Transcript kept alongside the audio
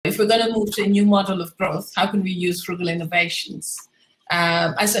we're going to move to a new model of growth, how can we use frugal innovations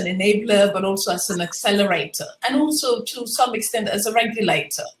as an enabler, but also as an accelerator, and also to some extent as a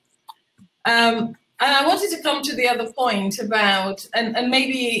regulator? And I wanted to come to the other point about, and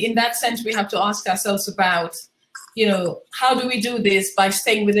maybe in that sense, we have to ask ourselves about, you know, how do we do this by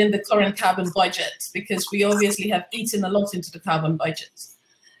staying within the current carbon budget? Because we obviously have eaten a lot into the carbon budget.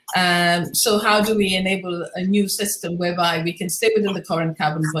 So how do we enable a new system whereby we can stay within the current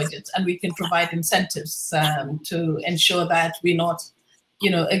carbon budget and we can provide incentives to ensure that we're not,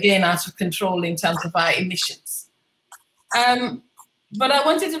 you know, again, out of control in terms of our emissions? But I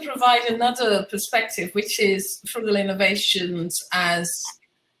wanted to provide another perspective, which is frugal innovations as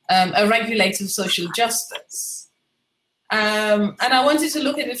a regulator of social justice. And I wanted to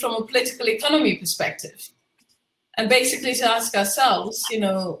look at it from a political economy perspective, and basically to ask ourselves, you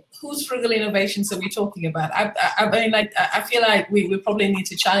know, whose frugal innovations are we talking about? I mean, I feel like we probably need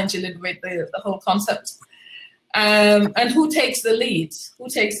to challenge a little bit the whole concept. And who takes the lead? Who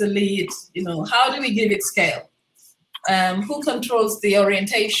takes the lead? You know, how do we give it scale? Who controls the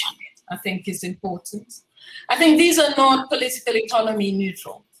orientation, I think, is important. I think these are not political economy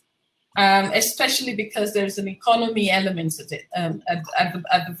neutral, especially because there's an economy element of it at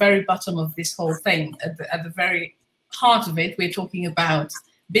the very bottom of this whole thing. At the very heart of it, we're talking about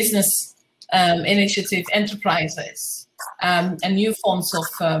business initiative enterprises and new forms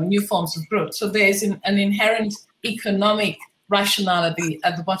of growth. So there's an inherent economic rationality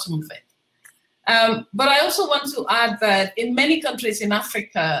at the bottom of it. But I also want to add that in many countries in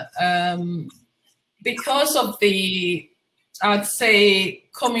Africa, because of the, I'd say,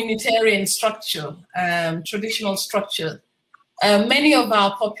 communitarian structure, traditional structure, many of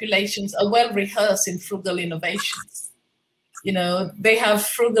our populations are well rehearsed in frugal innovations. You know, they have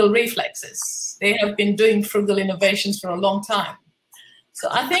frugal reflexes. They have been doing frugal innovations for a long time. So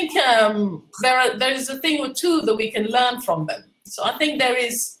I think there is a thing or two that we can learn from them. So I think there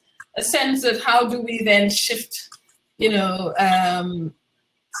is a sense that how do we then shift, you know,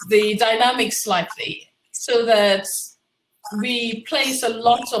 the dynamics slightly so that we place a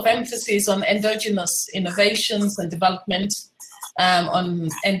lot of emphasis on endogenous innovations and development, on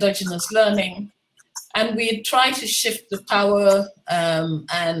endogenous learning, and we try to shift the power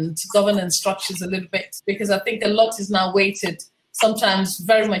and governance structures a little bit, because I think a lot is now weighted, sometimes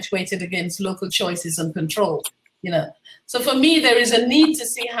very much weighted against local choices and control, you know. So for me, there is a need to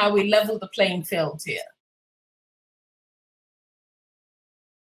see how we level the playing field here.